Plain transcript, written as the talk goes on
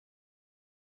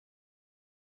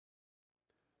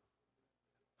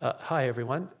Hi,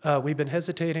 everyone. We've been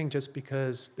hesitating just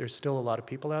because there's still a lot of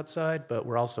people outside, but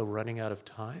we're also running out of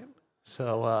time.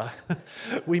 So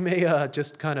we may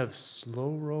just kind of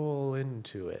slow roll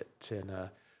into it, and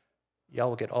y'all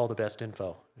will get all the best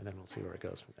info, and then we'll see where it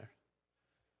goes from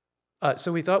there.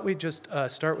 So we thought we'd just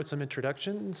start with some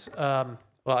introductions. Well,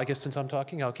 I guess since I'm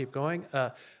talking, I'll keep going.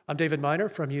 I'm David Miner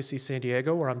from UC San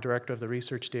Diego, where I'm director of the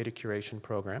Research Data Curation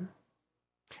Program.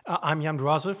 I'm Jan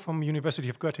Drase from University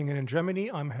of Göttingen in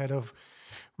Germany. I'm head of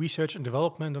research and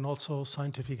development and also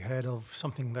scientific head of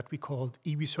something that we call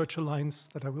eResearch Alliance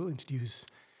that I will introduce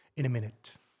in a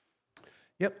minute.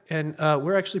 Yep, and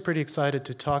we're actually pretty excited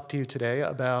to talk to you today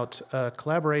about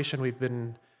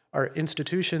collaboration our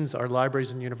institutions, our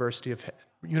libraries and universities,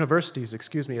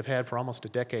 have had for almost a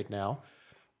decade now,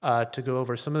 to go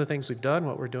over some of the things we've done,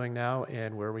 what we're doing now,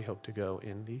 and where we hope to go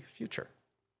in the future.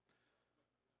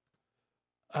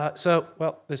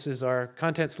 This is our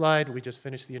content slide. We just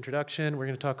finished the introduction. We're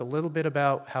going to talk a little bit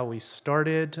about how we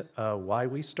started, why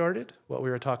we started, what we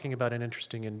were talking about and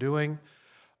interested in doing,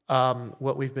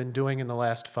 what we've been doing in the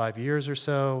last 5 years or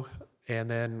so, and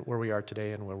then where we are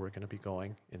today and where we're going to be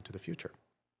going into the future.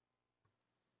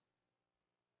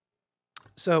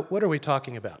 So what are we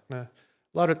talking about? A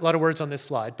lot of words on this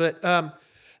slide, but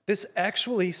this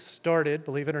actually started,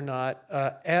 believe it or not,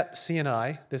 at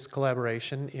CNI, this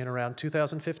collaboration, in around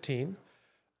 2015.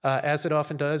 As it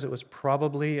often does, it was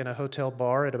probably in a hotel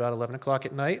bar at about 11 o'clock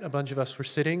at night. A bunch of us were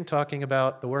sitting talking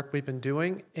about the work we've been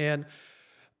doing, and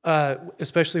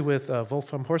especially with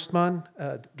Wolfram Horstmann,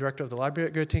 director of the library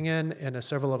at Göttingen, and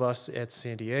several of us at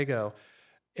San Diego.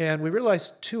 And we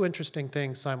realized two interesting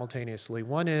things simultaneously.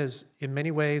 One is, in many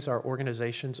ways, our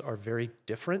organizations are very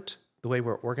different. The way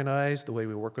we're organized, the way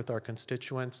we work with our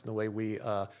constituents, the way we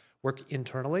work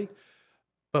internally.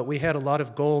 But we had a lot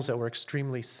of goals that were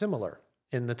extremely similar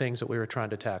in the things that we were trying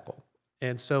to tackle.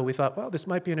 And so we thought, well, this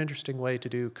might be an interesting way to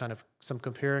do kind of some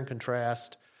compare and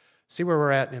contrast, see where we're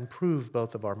at, and improve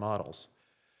both of our models.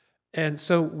 And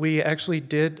so we actually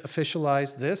did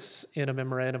officialize this in a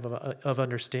memorandum of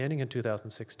understanding in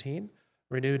 2016,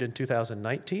 renewed in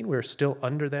 2019. We're still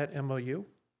under that MOU.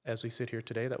 As we sit here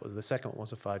today, that was the second one,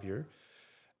 was a 5-year.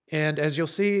 And as you'll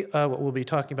see, what we'll be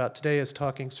talking about today is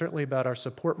talking certainly about our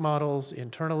support models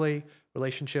internally,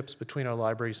 relationships between our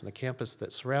libraries and the campus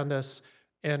that surround us,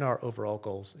 and our overall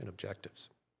goals and objectives.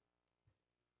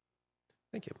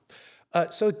 Thank you.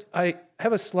 So I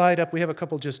have a slide up. We have a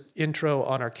couple just intro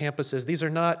on our campuses. These are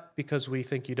not because we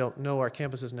think you don't know our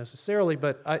campuses necessarily,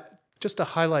 but just to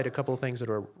highlight a couple of things that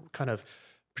are kind of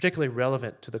particularly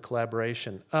relevant to the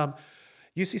collaboration.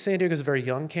 UC San Diego is a very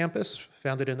young campus,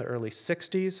 founded in the early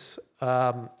 60s,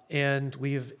 and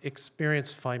we've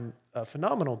experienced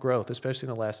phenomenal growth, especially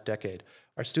in the last decade.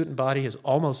 Our student body has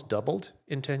almost doubled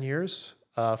in 10 years,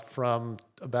 from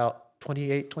about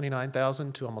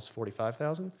 29,000 to almost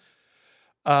 45,000.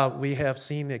 We have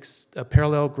seen a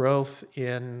parallel growth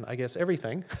in, I guess,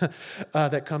 everything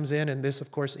that comes in, and this,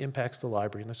 of course, impacts the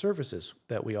library and the services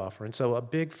that we offer. And so a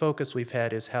big focus we've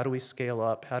had is how do we scale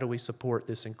up, how do we support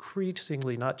this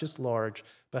increasingly not just large,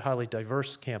 but highly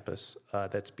diverse campus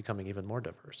that's becoming even more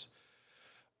diverse.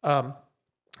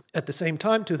 At the same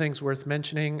time, two things worth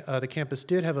mentioning. The campus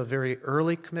did have a very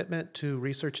early commitment to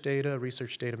research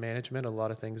data management, a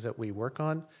lot of things that we work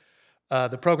on.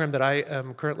 The program that I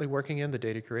am currently working in, the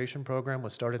data curation program,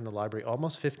 was started in the library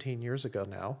almost 15 years ago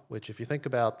now, which if you think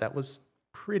about, that was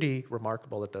pretty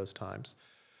remarkable at those times.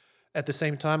 At the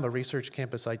same time, a research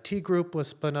campus IT group was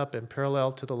spun up in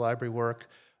parallel to the library work,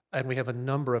 and we have a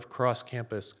number of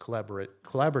cross-campus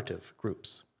collaborative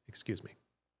groups,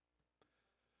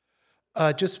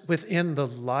 just within the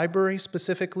library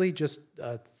specifically, just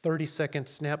a 30-second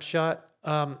snapshot,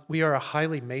 we are a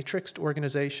highly matrixed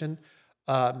organization.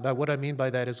 But what I mean by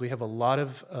that is we have a lot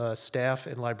of staff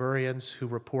and librarians who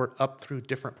report up through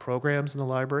different programs in the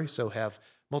library, so have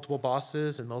multiple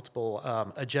bosses and multiple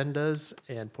agendas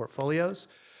and portfolios.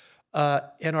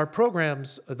 And our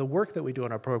programs, the work that we do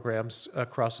in our programs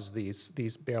crosses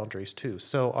these boundaries too.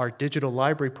 So our digital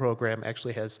library program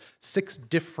actually has 6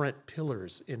 different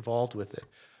pillars involved with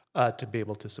it to be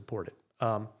able to support it.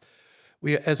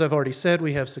 As I've already said,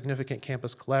 we have significant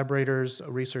campus collaborators,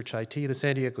 Research IT. The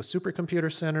San Diego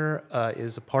Supercomputer Center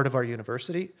is a part of our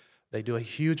university. They do a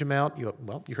huge amount. You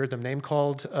heard them name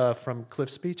called from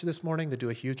Cliff's speech this morning. They do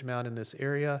a huge amount in this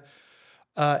area.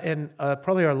 And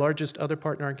probably our largest other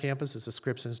partner on campus is the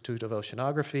Scripps Institute of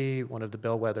Oceanography, one of the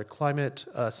bellwether climate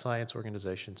science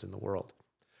organizations in the world.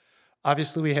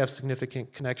 Obviously, we have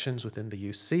significant connections within the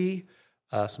UC.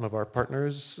 Some of our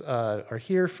partners are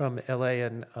here from LA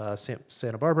and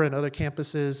Santa Barbara and other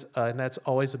campuses, and that's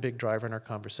always a big driver in our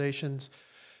conversations.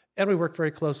 And we work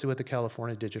very closely with the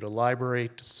California Digital Library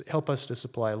to help us to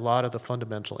supply a lot of the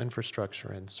fundamental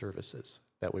infrastructure and services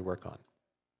that we work on.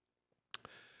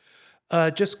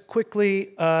 Just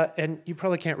quickly, and you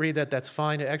probably can't read that, that's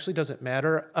fine, it actually doesn't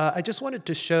matter. I just wanted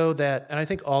to show that, and I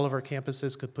think all of our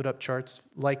campuses could put up charts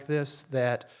like this,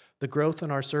 that the growth in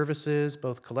our services,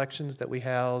 both collections that we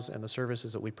house and the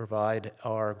services that we provide,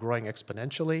 are growing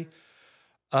exponentially.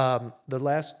 The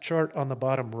last chart on the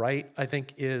bottom right, I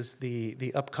think, is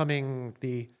the upcoming,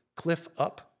 the cliff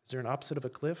up. Is there an opposite of a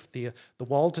cliff? The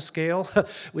wall to scale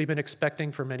we've been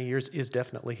expecting for many years is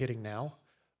definitely hitting now.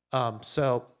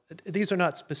 So these are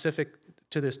not specific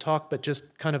to this talk, but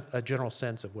just kind of a general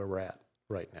sense of where we're at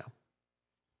right now.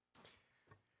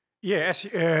 Yeah,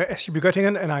 SUB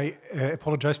Göttingen, and I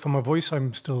apologize for my voice.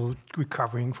 I'm still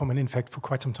recovering from an infect for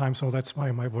quite some time, so that's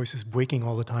why my voice is breaking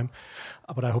all the time,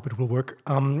 but I hope it will work.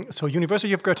 So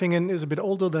University of Göttingen is a bit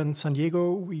older than San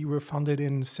Diego. We were founded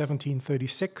in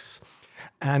 1736,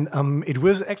 and it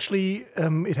was actually,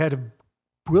 it had a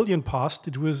brilliant past.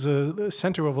 It was the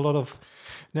center of a lot of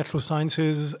natural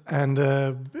sciences, and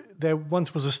there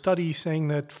once was a study saying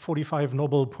that 45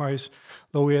 Nobel Prize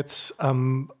laureates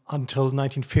until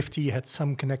 1950 had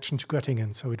some connection to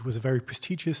Göttingen. So it was a very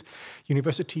prestigious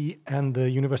university, and the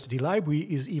university library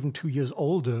is even 2 years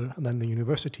older than the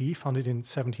university, founded in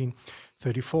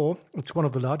 1734. It's one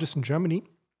of the largest in Germany.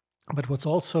 But what's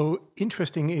also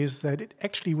interesting is that it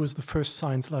actually was the first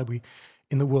science library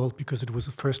in the world, because it was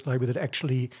the first library that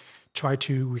actually tried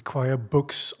to require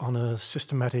books on a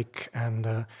systematic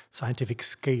and scientific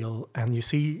scale. And you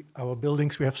see our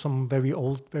buildings, we have some very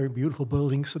old, very beautiful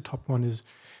buildings. The top one is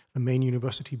the main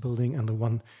university building, and the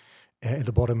one at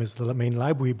the bottom is the main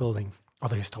library building, or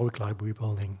the historic library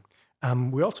building.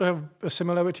 We also have a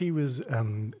similarity with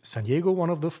San Diego, one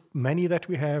of the many that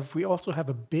we have. We also have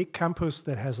a big campus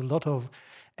that has a lot of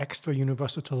extra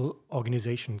universital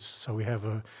organizations. So we have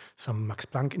some Max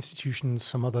Planck institutions,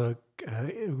 some other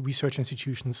research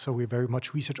institutions. So we're very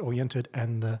much research oriented.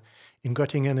 And in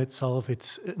Göttingen itself,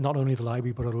 it's not only the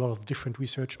library, but a lot of different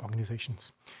research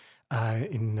organizations.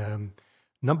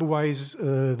 Number-wise,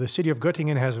 the city of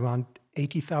Göttingen has around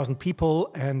 80,000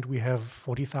 people, and we have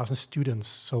 40,000 students.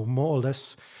 So more or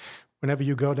less, whenever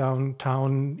you go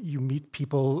downtown, you meet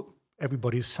people,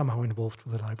 everybody is somehow involved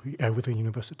with the library, with the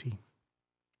university.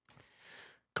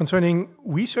 Concerning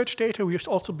research data, we've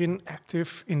also been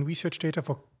active in research data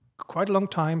for quite a long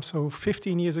time. So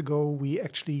 15 years ago,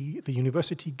 the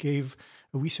university gave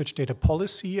a research data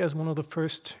policy as one of the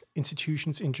first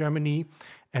institutions in Germany.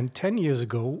 And 10 years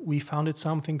ago, we founded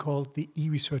something called the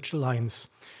eResearch Alliance,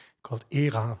 called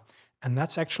ERA. And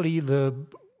that's actually the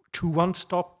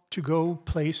one-stop to-go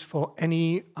place for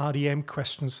any RDM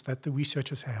questions that the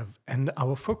researchers have. And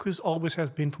our focus always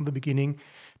has been from the beginning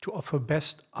to offer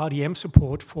best RDM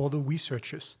support for the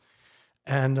researchers.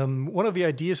 And one of the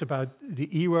ideas about the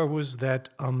ERA was that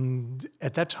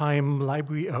at that time,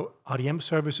 library RDM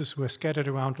services were scattered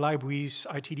around libraries,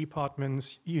 IT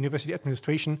departments, university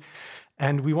administration,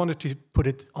 and we wanted to put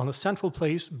it on a central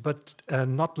place, but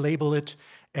not label it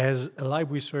as a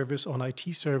library service or an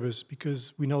IT service,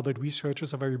 because we know that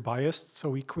researchers are very biased. So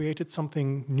we created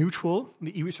something neutral,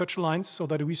 the eResearch Alliance, so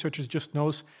that a researcher just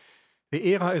knows the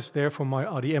ERA is there for my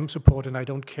RDM support, and I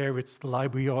don't care if it's the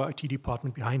library or IT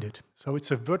department behind it. So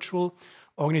it's a virtual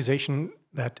organization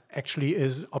that actually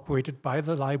is operated by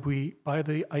the library, by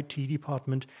the IT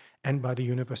department, and by the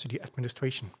university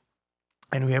administration.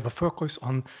 And we have a focus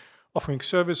on offering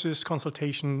services,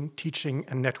 consultation, teaching,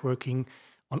 and networking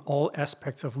on all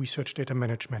aspects of research data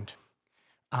management.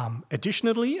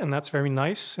 Additionally, and that's very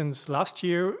nice, since last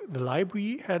year, the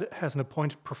library has an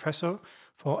appointed professor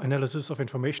for analysis of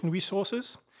information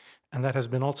resources, and that has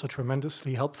been also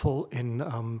tremendously helpful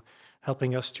in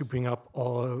helping us to bring up a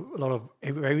lot of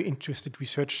very interested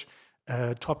research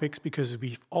topics, because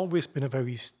we've always been a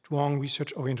very strong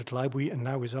research-oriented library, and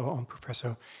now with our own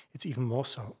professor, it's even more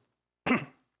so.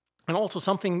 And also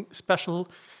something special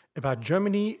about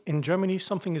Germany. In Germany,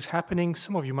 something is happening,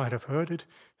 some of you might have heard it,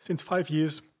 since 5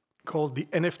 years, called the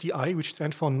NFDI, which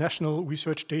stands for National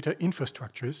Research Data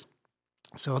Infrastructures.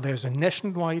 So there's a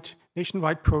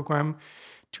nationwide program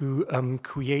to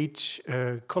create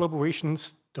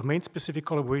collaborations, domain-specific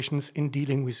collaborations in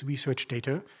dealing with research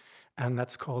data, and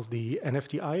that's called the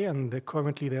NFDI, and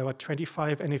currently there are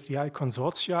 25 NFDI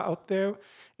consortia out there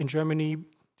in Germany,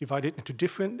 divided into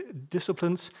different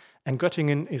disciplines, and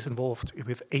Göttingen is involved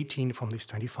with 18 from these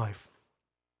 25.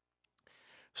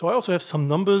 So I also have some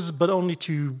numbers, but only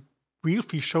to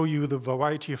briefly show you the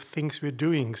variety of things we're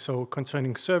doing. So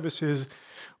concerning services,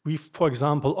 we, for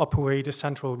example, operate a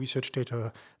central research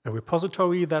data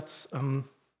repository that's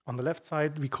On the left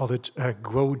side, we call it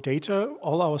Grow Data.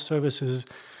 All our services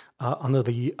are under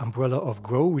the umbrella of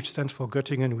GROW, which stands for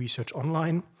Göttingen Research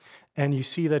Online. And you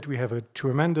see that we have a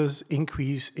tremendous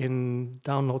increase in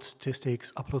download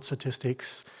statistics, upload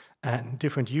statistics, and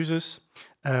different users.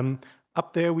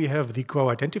 Up there, we have the GROW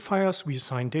identifiers. We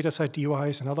assign dataset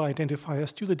DOIs and other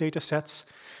identifiers to the datasets.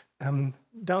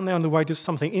 Down there on the right is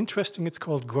something interesting. It's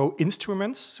called GROW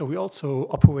Instruments. So we also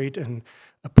operate in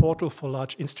a portal for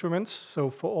large instruments.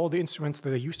 So for all the instruments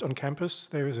that are used on campus,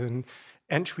 there is an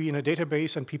entry in a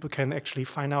database, and people can actually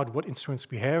find out what instruments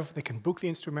we have. They can book the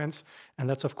instruments, and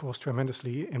that's, of course,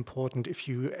 tremendously important if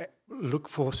you look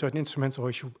for certain instruments or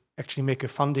if you actually make a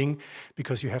funding,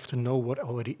 because you have to know what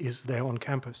already is there on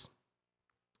campus.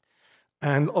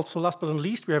 And also, last but not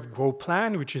least, we have GROW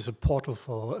Plan, which is a portal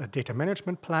for data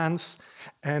management plans.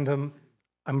 And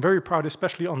I'm very proud,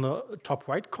 especially on the top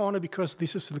right corner, because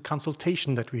this is the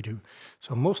consultation that we do.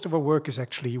 So most of our work is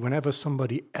actually whenever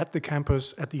somebody at the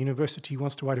campus, at the university,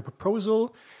 wants to write a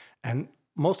proposal, and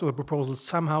most of the proposals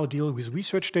somehow deal with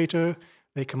research data,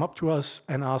 they come up to us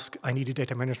and ask, I need a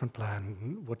data management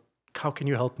plan. How can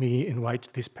you help me in write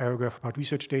this paragraph about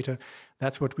research data?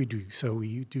 That's what we do. So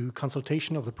we do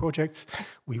consultation of the projects.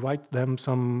 We write them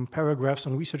some paragraphs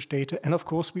on research data. And of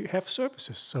course, we have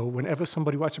services. So whenever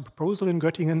somebody writes a proposal in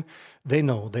Göttingen, they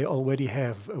know they already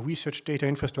have a research data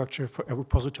infrastructure for a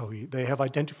repository. They have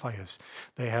identifiers.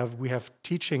 We have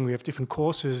teaching. We have different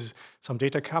courses, some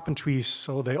data carpentries.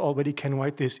 So they already can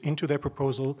write this into their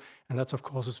proposal. And that's, of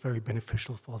course, is very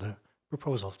beneficial for the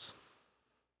proposals.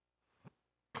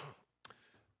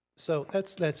 So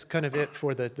that's kind of it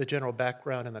for the general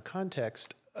background and the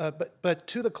context. But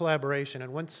to the collaboration,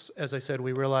 and once, as I said,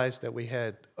 we realized that we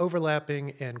had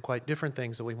overlapping and quite different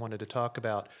things that we wanted to talk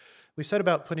about, we set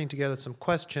about putting together some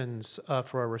questions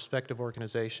for our respective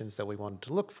organizations that we wanted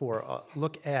to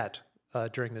look at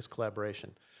during this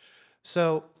collaboration.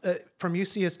 So from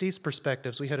UCSD's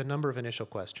perspectives, we had a number of initial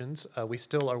questions. We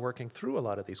still are working through a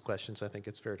lot of these questions, I think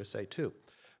it's fair to say, too.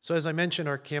 So as I mentioned,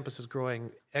 our campus is growing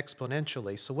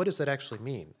exponentially. So what does that actually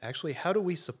mean? Actually, how do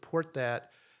we support that?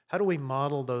 How do we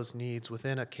model those needs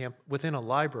within a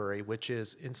library, which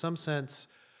is in some sense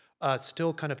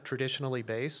still kind of traditionally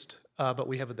based, but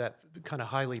we have that kind of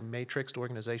highly matrixed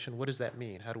organization? What does that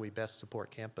mean? How do we best support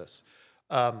campus?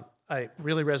 I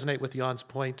really resonate with Jan's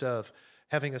point of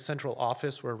having a central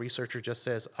office where a researcher just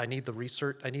says, I need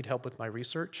help with my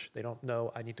research. They don't know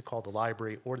I need to call the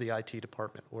library or the IT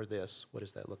department or this. What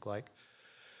does that look like?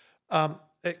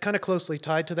 It kind of closely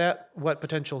tied to that, what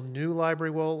potential new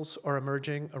library roles are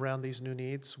emerging around these new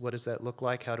needs? What does that look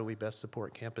like? How do we best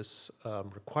support campus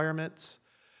requirements?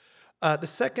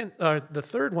 The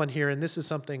third one here, and this is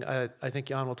something I think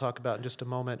Jan will talk about in just a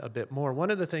moment a bit more. One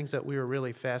of the things that we were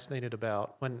really fascinated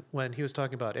about when he was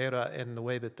talking about ERA and the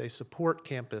way that they support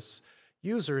campus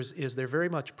users is they're very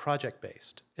much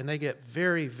project-based, and they get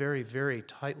very, very, very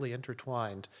tightly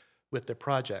intertwined with their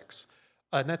projects.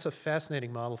 And that's a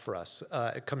fascinating model for us,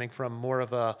 coming from more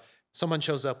of a, someone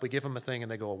shows up, we give them a thing,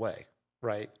 and they go away,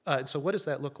 right? And so what does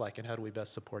that look like, and how do we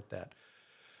best support that?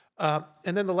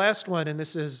 And then the last one, and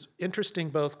this is interesting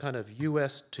both kind of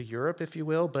U.S. to Europe, if you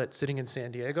will, but sitting in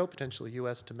San Diego, potentially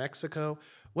U.S. to Mexico,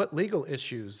 what legal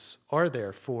issues are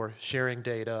there for sharing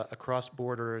data across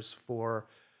borders, for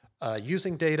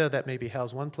using data that may be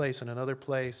housed one place and another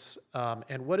place,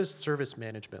 and what does service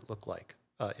management look like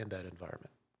in that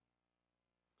environment?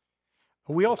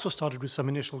 We also started with some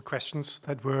initial questions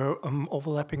that were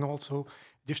overlapping also,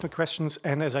 additional questions,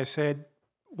 and as I said,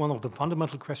 one of the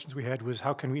fundamental questions we had was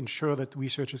how can we ensure that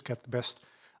researchers get the best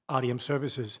RDM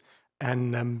services?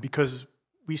 And because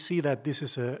we see that this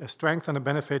is a strength and a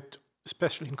benefit,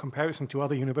 especially in comparison to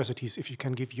other universities, if you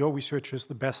can give your researchers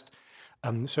the best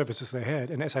services they had.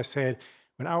 And as I said,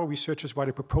 when our researchers write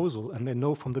a proposal and they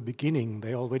know from the beginning,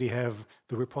 they already have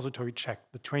the repository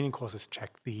checked, the training courses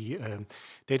checked, the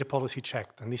data policy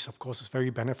checked, and this, of course, is very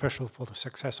beneficial for the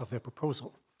success of their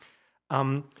proposal.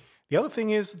 The other thing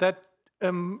is that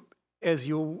as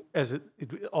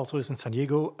it also is in San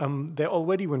Diego, there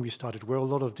already, when we started, were a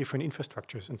lot of different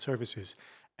infrastructures and services.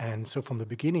 And so from the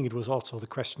beginning, it was also the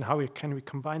question, how can we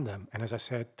combine them? And as I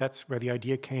said, that's where the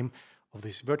idea came of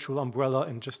this virtual umbrella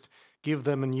and just give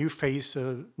them a new face,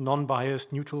 a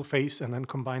non-biased, neutral face, and then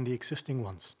combine the existing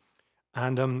ones.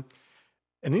 And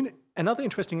another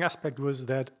interesting aspect was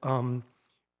that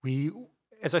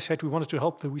as I said, we wanted to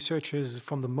help the researchers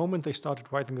from the moment they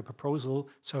started writing the proposal.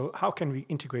 So how can we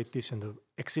integrate this in the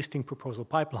existing proposal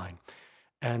pipeline?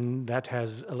 And that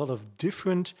has a lot of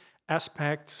different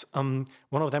aspects. One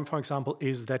of them, for example,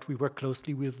 is that we work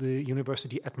closely with the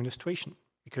university administration,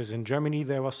 because in Germany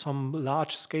there are some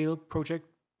large-scale project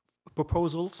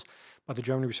proposals by the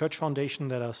German Research Foundation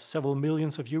that are several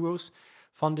millions of euros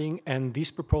funding, and these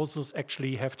proposals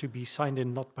actually have to be signed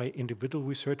in not by individual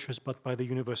researchers, but by the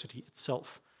university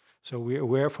itself. So we're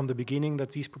aware from the beginning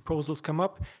that these proposals come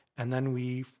up, and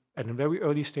then at a very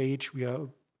early stage, we are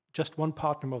just one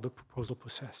partner of the proposal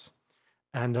process.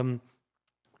 And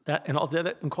that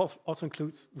also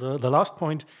includes the last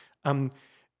point.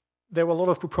 There were a lot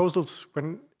of proposals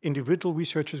when individual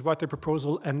researchers write their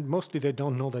proposal, and mostly they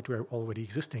don't know that we're already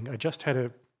existing. I just had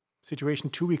a situation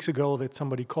 2 weeks ago that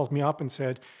somebody called me up and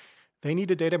said they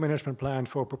need a data management plan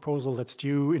for a proposal that's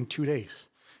due in 2 days.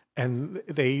 And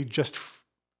they just,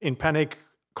 in panic,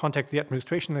 contact the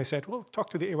administration. They said, well,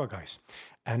 talk to the EWA guys.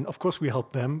 And of course we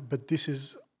help them, but this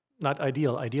is not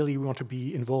ideal. Ideally, we want to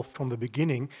be involved from the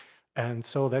beginning. And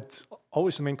so that's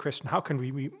always the main question. How can we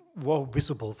be more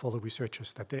visible for the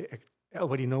researchers that they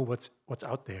already know what's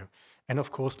out there? And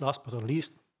of course, last but not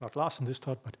least, not last in this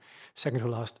talk, but second to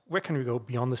last, where can we go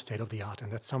beyond the state of the art?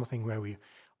 And that's something where we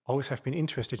always have been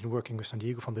interested in working with San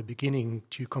Diego from the beginning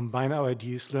to combine our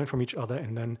ideas, learn from each other,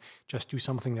 and then just do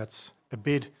something that's a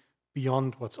bit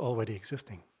beyond what's already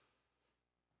existing.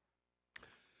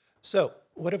 So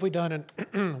what have we done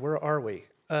and where are we?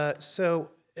 So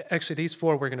actually these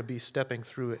four we're going to be stepping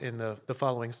through in the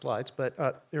following slides,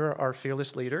 but there are our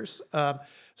fearless leaders.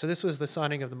 So this was the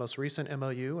signing of the most recent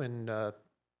MOU in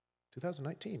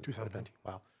 2019. 2019.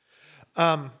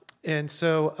 Wow. And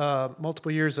so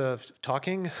multiple years of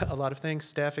talking, a lot of things,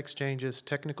 staff exchanges,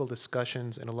 technical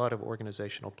discussions, and a lot of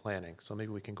organizational planning. So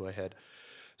maybe we can go ahead.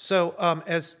 So wow,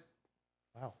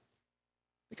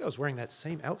 I think I was wearing that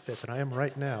same outfit that I am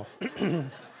right now.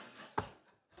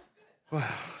 Wow,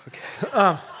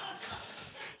 okay.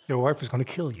 Your wife is going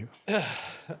to kill you.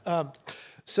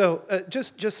 So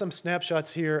just some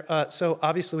snapshots here. So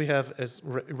obviously we have as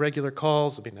regular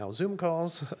calls, I mean now Zoom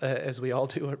calls, as we all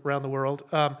do around the world.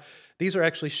 These are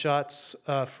actually shots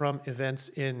from events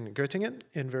in Göttingen,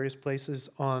 in various places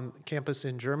on campus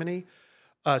in Germany.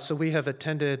 So we have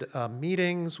attended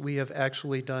meetings. We have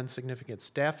actually done significant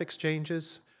staff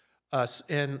exchanges.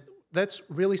 And that's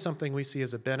really something we see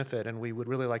as a benefit, and we would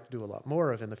really like to do a lot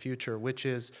more of in the future, which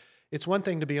is it's one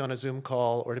thing to be on a Zoom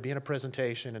call or to be in a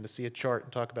presentation and to see a chart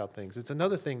and talk about things. It's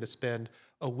another thing to spend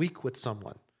a week with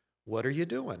someone. What are you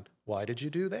doing? Why did you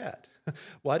do that?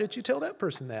 Why did you tell that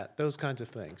person that? Those kinds of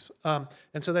things. And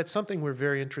so that's something we're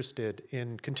very interested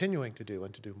in continuing to do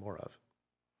and to do more of.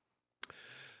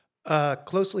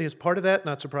 Closely as part of that,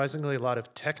 not surprisingly, a lot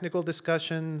of technical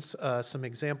discussions, some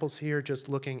examples here, just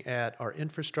looking at our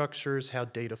infrastructures, how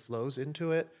data flows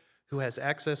into it, who has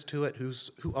access to it, who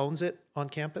owns it on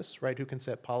campus, right? Who can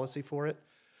set policy for it.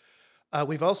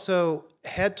 We've also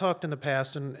had talked in the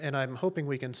past, and I'm hoping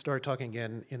we can start talking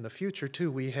again in the future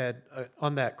too. We had,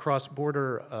 on that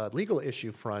cross-border legal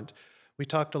issue front, we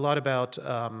talked a lot about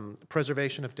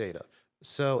preservation of data.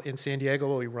 So in San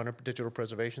Diego, we run a digital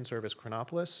preservation service,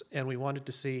 Chronopolis, and we wanted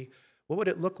to see what would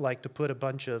it look like to put a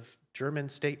bunch of German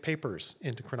state papers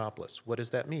into Chronopolis. What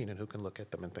does that mean, and who can look at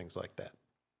them and things like that.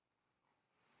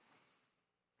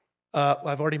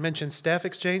 I've already mentioned staff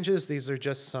exchanges. These are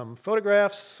just some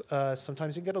photographs.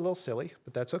 Sometimes you can get a little silly,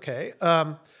 but that's okay.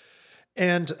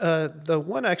 And the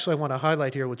one actually I want to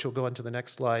highlight here, which will go into the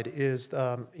next slide, is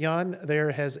Jan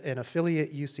there has an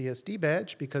affiliate UCSD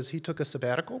badge because he took a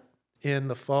sabbatical in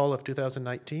the fall of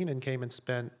 2019 and came and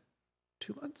spent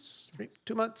 2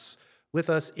 months with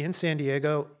us in San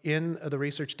Diego in the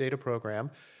research data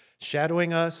program,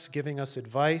 shadowing us, giving us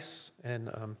advice, and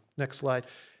next slide.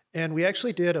 And we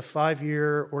actually did a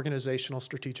 5-year organizational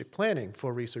strategic planning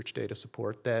for research data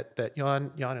support that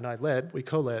Jan and I led, we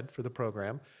co-led for the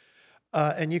program.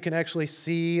 And you can actually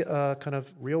see kind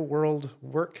of real world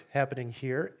work happening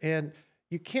here. And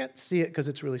you can't see it because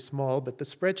it's really small, but the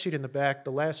spreadsheet in the back,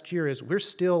 the last year is, we're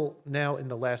still now in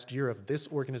the last year of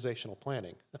this organizational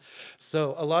planning.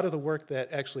 So a lot of the work that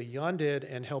actually Jan did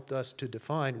and helped us to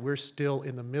define, we're still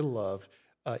in the middle of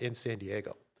in San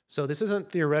Diego. So this isn't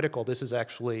theoretical, this is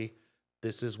actually,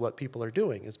 this is what people are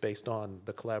doing, is based on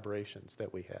the collaborations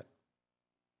that we had.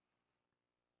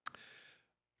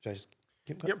 Should I just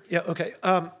keep going? Yep. Yeah, okay.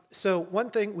 So one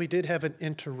thing, we did have an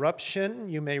interruption,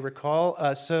 you may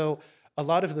recall. So a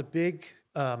lot of the big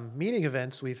meeting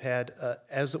events we've had,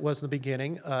 as it was in the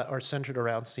beginning, are centered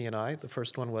around CNI. The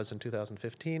first one was in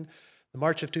 2015. In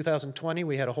March of 2020,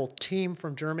 we had a whole team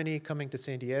from Germany coming to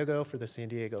San Diego for the San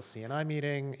Diego CNI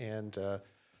meeting, and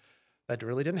that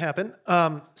really didn't happen.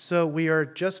 So we are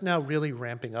just now really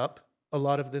ramping up a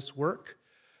lot of this work.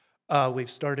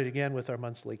 We've started again with our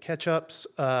monthly catch-ups.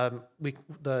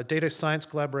 The data science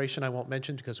collaboration I won't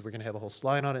mention because we're going to have a whole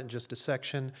slide on it in just a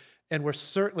section. And we're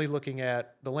certainly looking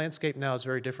at, the landscape now is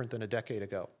very different than a decade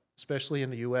ago, especially in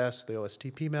the US, the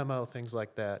OSTP memo, things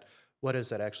like that. What does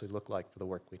that actually look like for the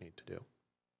work we need to do?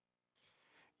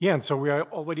 Yeah, and so we are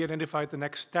already identified the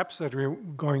next steps that we're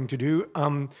going to do.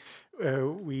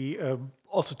 We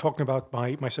also talking about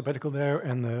my sabbatical there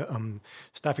and the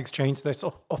staff exchange. That's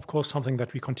of course something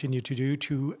that we continue to do,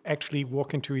 to actually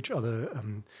walk into each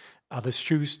other's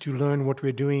shoes, to learn what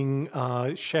we're doing,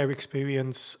 share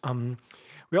experience.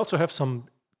 We also have some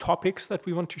topics that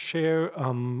we want to share.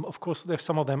 Of course, there's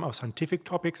some of them are scientific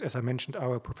topics. As I mentioned,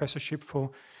 our professorship for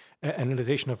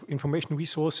analyzation of information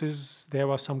resources. There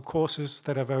are some courses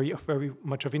that are very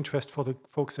much of interest for the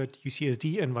folks at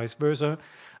UCSD and vice versa.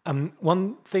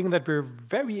 One thing that we're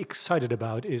very excited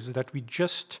about is that we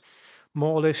just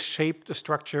more or less shaped a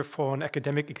structure for an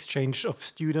academic exchange of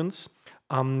students,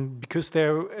 because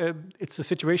it's a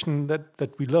situation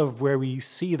that we love, where we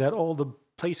see that all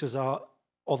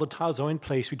the tiles are in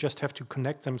place. We just have to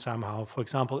connect them somehow. For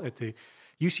example, at the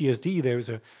UCSD,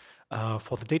 there's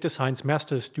for the data science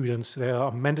master's students, there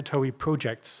are mandatory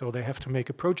projects. So they have to make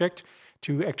a project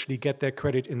to actually get their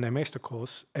credit in their master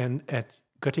course. And at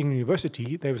Göttingen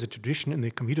University, there is a tradition in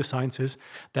the computer sciences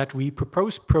that we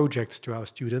propose projects to our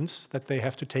students that they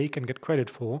have to take and get credit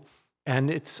for.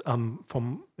 And it's,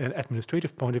 from an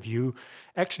administrative point of view,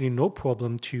 actually no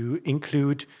problem to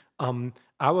include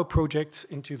our projects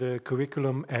into the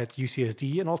curriculum at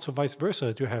UCSD, and also vice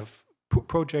versa, to have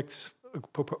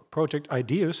project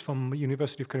ideas from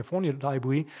University of California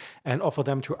Library and offer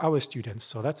them to our students.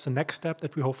 So that's the next step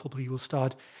that we hopefully will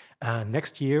start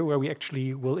next year, where we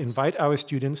actually will invite our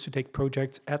students to take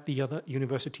projects at the other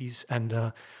universities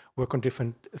and work on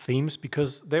different themes,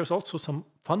 because there's also some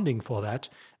funding for that,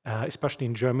 especially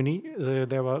in Germany.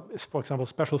 There are, for example,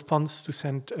 special funds to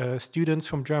send students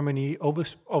from Germany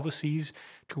overseas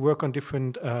to work on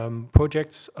different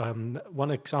projects.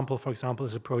 One example, for example,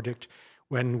 is a project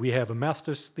when we have a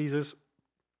master's thesis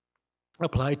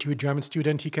applied to a German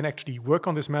student. He can actually work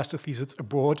on this master thesis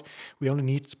abroad. We only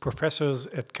need professors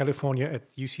at California,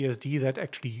 at UCSD, that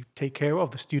actually take care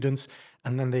of the students,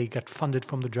 and then they get funded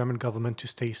from the German government to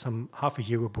stay some half a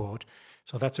year abroad.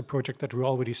 So that's a project that we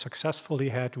already successfully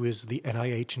had with the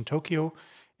NIH in Tokyo,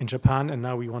 in Japan, and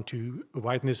now we want to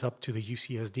widen this up to the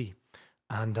UCSD.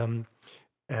 And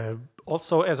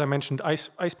also, as I mentioned, I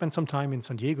spent some time in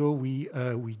San Diego. We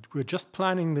were just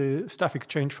planning the staff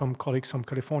exchange from colleagues from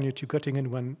California to Göttingen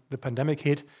when the pandemic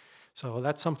hit. So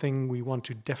that's something we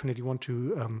definitely want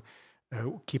to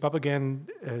keep up again.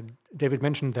 David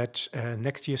mentioned that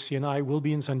next year CNI will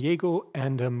be in San Diego,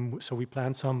 and so we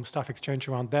plan some staff exchange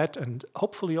around that. And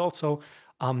hopefully also,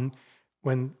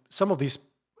 when some of these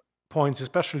points,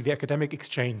 especially the academic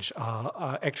exchange,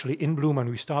 are actually in bloom and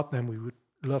we start them, we would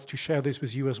love to share this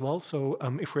with you as well. So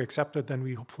if we're accepted, then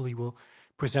we hopefully will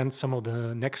present some of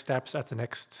the next steps at the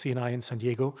next CNI in San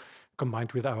Diego,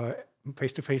 combined with our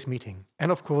face-to-face meeting.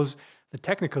 And of course, the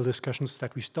technical discussions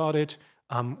that we started,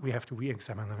 we have to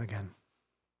re-examine them again.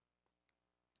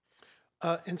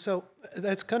 And so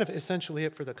that's kind of essentially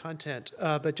it for the content,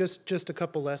 but just a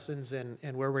couple lessons in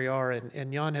where we are,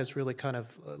 and Jan has really kind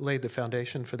of laid the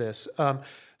foundation for this.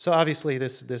 So obviously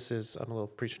this is, I'm a little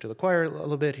preaching to the choir a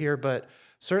little bit here, but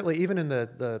certainly even in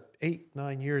the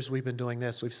 8-9 years we've been doing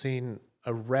this, we've seen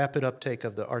a rapid uptake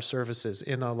of our services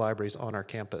in our libraries on our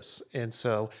campus. And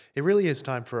so it really is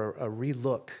time for a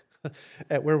re-look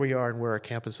at where we are and where our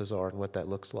campuses are and what that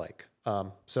looks like.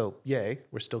 So yay,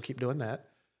 we're still keep doing that.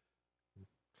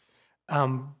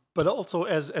 But also,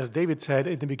 as David said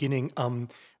in the beginning,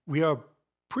 we are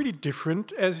pretty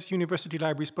different as university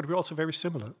libraries, but we're also very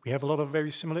similar. We have a lot of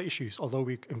very similar issues, although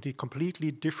we're in completely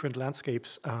different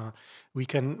landscapes. We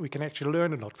can actually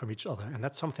learn a lot from each other, and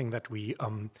that's something that we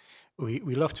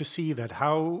love to see, that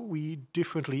how we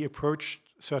differently approach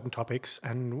certain topics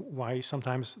and why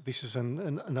sometimes this is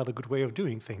another good way of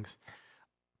doing things.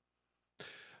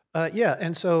 Yeah,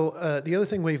 and so the other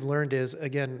thing we've learned is,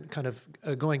 again, kind of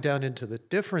going down into the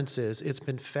differences, it's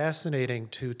been fascinating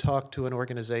to talk to an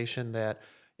organization that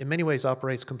in many ways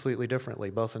operates completely differently,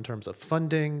 both in terms of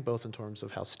funding, both in terms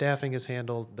of how staffing is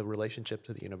handled, the relationship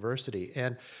to the university.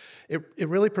 And it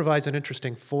really provides an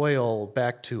interesting foil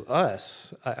back to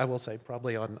us, I will say,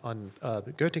 probably on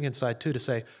the Göttingen side too, to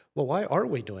say, well, why are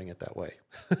we doing it that way?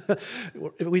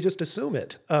 We just assume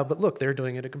it. But look, they're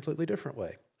doing it a completely different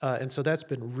way. And so that's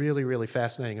been really, really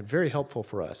fascinating and very helpful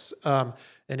for us.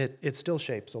 And it still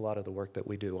shapes a lot of the work that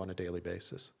we do on a daily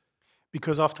basis.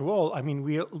 Because after all, I mean,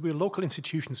 we're local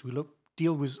institutions. We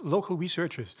deal with local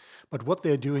researchers. But what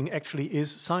they're doing actually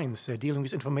is science. They're dealing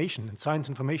with information. And science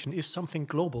information is something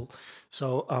global.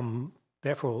 So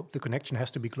therefore, the connection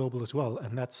has to be global as well,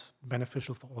 and that's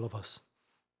beneficial for all of us.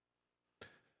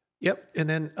 Yep. And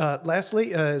then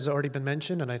lastly, as already been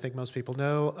mentioned, and I think most people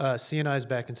know, CNI is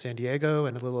back in San Diego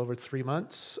in a little over 3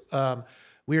 months.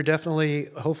 We are definitely,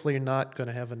 hopefully, not going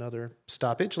to have another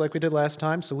stoppage like we did last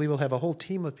time. So we will have a whole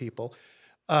team of people.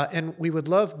 And we would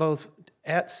love both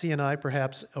at CNI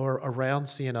perhaps or around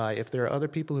CNI, if there are other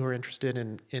people who are interested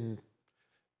in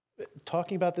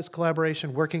talking about this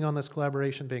collaboration, working on this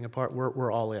collaboration, being a part,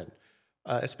 we're all in.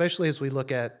 Especially as we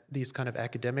look at these kind of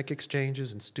academic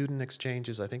exchanges and student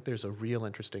exchanges, I think there's a real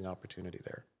interesting opportunity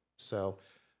there. So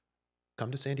come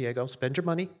to San Diego, spend your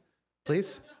money,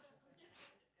 please.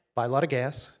 Buy a lot of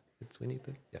gas. We need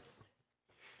to, yeah.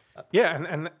 Yeah,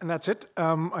 and that's it.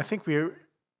 I think we're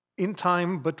in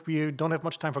time, but we don't have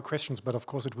much time for questions. But of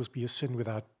course, it would be a sin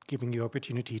without giving you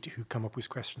opportunity to come up with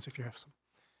questions if you have some.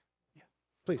 Yeah,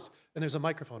 please. And there's a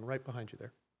microphone right behind you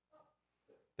there.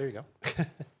 There you go.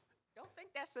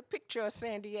 That's a picture of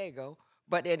San Diego,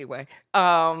 but anyway,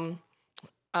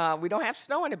 we don't have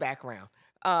snow in the background.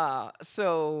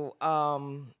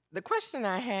 The question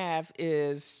I have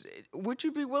is, would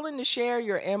you be willing to share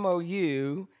your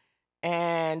MOU?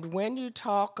 And when you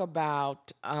talk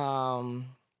about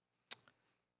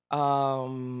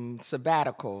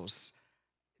sabbaticals,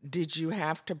 did you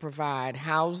have to provide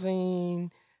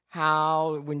housing?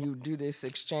 When you do this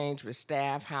exchange with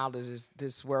staff, how does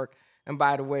this work? And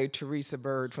by the way, Teresa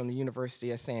Bird from the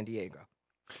University of San Diego.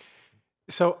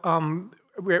 So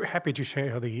we're happy to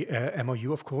share the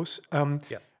MOU, of course.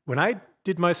 Yeah. When I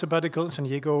did my sabbatical in San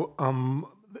Diego,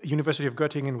 the University of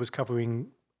Göttingen was covering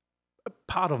a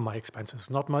part of my expenses,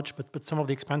 not much, but some of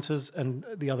the expenses, and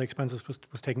the other expenses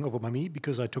was taken over by me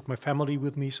because I took my family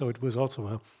with me. So it was also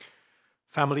a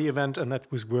family event, and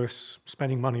that was worth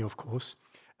spending money, of course.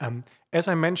 As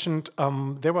I mentioned,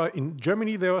 in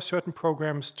Germany, there are certain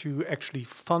programs to actually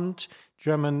fund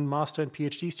German master and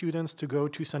PhD students to go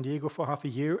to San Diego for half a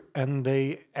year, and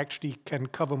they actually can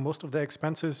cover most of their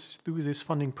expenses through this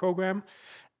funding program.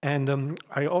 And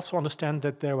I also understand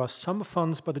that there are some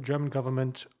funds by the German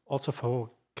government also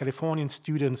for Californian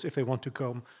students if they want to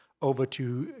come over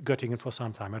to Göttingen for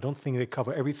some time. I don't think they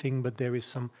cover everything, but there is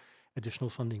some additional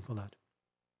funding for that.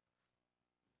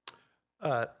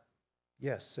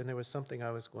 Yes, and there was something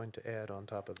I was going to add on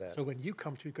top of that. So when you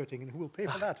come to Göttingen, who will pay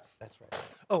for that? That's right.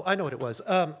 Oh, I know what it was.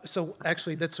 So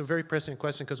actually, that's a very pressing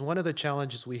question because one of the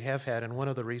challenges we have had and one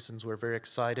of the reasons we're very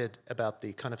excited about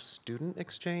the kind of student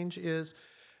exchange is,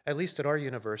 at least at our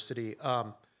university,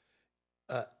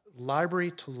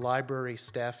 library-to-library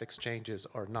staff exchanges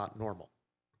are not normal.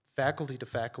 Faculty to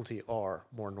faculty are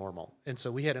more normal. And so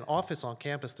we had an office on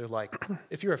campus. They're like,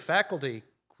 if you're a faculty,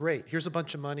 great, here's a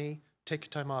bunch of money. Take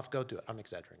your time off, go do it. I'm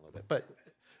exaggerating a little bit. But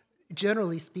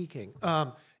generally speaking,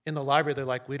 in the library, they're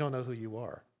like, we don't know who you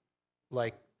are.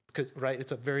 Like, right,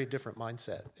 it's a very different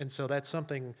mindset. And so that's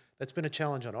something that's been a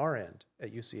challenge on our end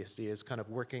at UCSD is kind of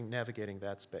navigating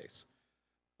that space.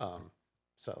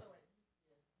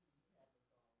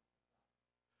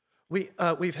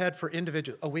 We've had for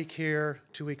individual, a week here,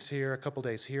 2 weeks here, a couple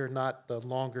days here, not the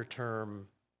longer term,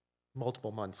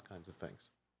 multiple months kinds of things.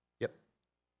 Yep.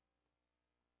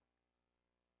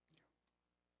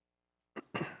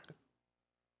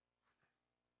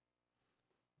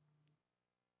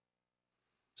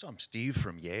 So I'm Steve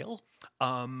from Yale.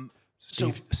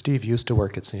 Steve used to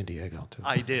work at San Diego, too.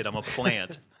 I did. I'm a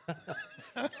plant.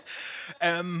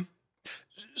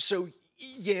 So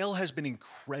Yale has been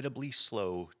incredibly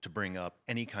slow to bring up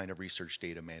any kind of research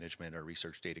data management or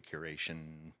research data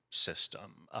curation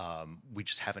system. We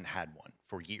just haven't had one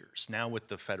for years. Now with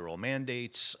the federal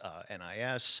mandates,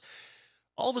 NIS,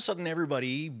 all of a sudden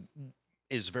everybody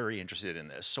is very interested in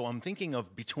this. So I'm thinking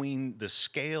of between the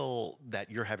scale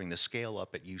that you're having to scale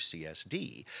up at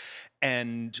UCSD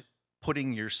and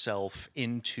putting yourself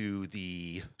into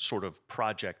the sort of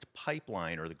project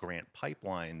pipeline or the grant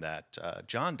pipeline that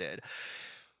John did.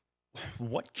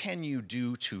 What can you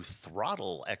do to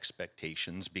throttle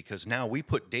expectations? Because now we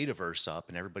put Dataverse up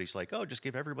and everybody's like, oh, just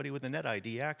give everybody with a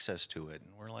NetID access to it.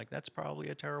 And we're like, that's probably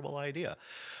a terrible idea.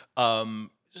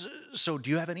 So do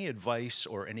you have any advice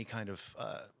or any kind of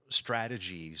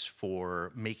strategies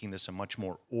for making this a much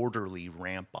more orderly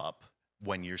ramp up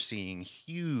when you're seeing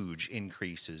huge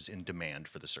increases in demand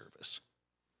for the service?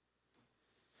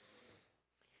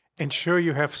 Ensure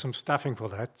you have some staffing for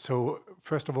that. So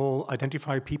first of all,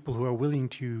 identify people who are willing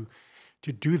to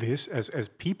do this as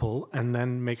people, and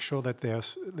then make sure that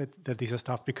that these are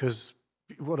staffed. Because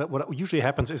what usually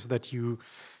happens is that you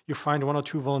find one or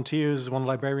two volunteers, one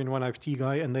librarian, one IT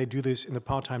guy, and they do this in the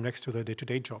part-time next to their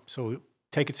day-to-day job. So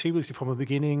take it seriously from the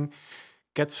beginning,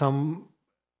 get some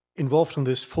involved in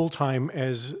this full-time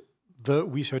as the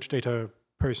research data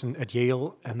person at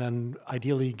Yale, and then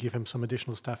ideally give him some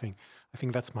additional staffing. I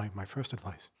think that's my first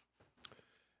advice.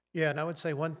 Yeah, and I would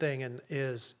say one thing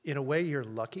is, in a way, you're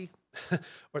lucky,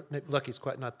 or lucky is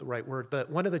quite not the right word, but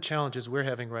one of the challenges we're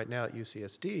having right now at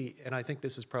UCSD, and I think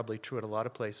this is probably true at a lot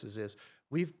of places, is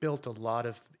we've built a lot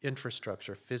of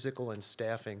infrastructure, physical and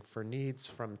staffing, for needs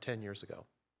from 10 years ago.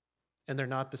 And they're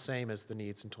not the same as the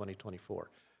needs in 2024.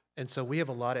 And so we have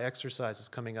a lot of exercises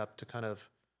coming up to kind of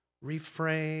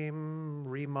reframe,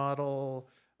 remodel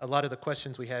a lot of the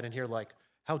questions we had in here, like,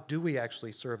 how do we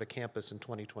actually serve a campus in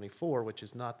 2024, which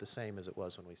is not the same as it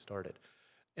was when we started.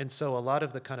 And so a lot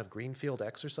of the kind of greenfield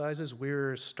exercises,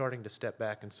 we're starting to step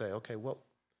back and say, okay, well,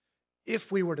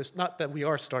 if we were to, not that we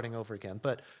are starting over again,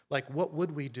 but like, what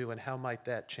would we do and how might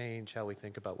that change how we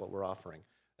think about what we're offering?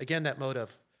 Again, that mode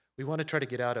of, we want to try to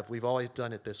get out of, we've always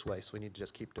done it this way, so we need to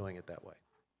just keep doing it that way.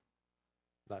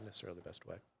 Not necessarily the best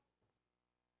way.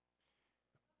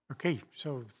 Okay,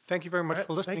 so thank you very much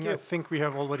for listening. Thank you. I think we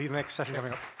have already the next session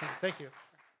coming up. Thank you.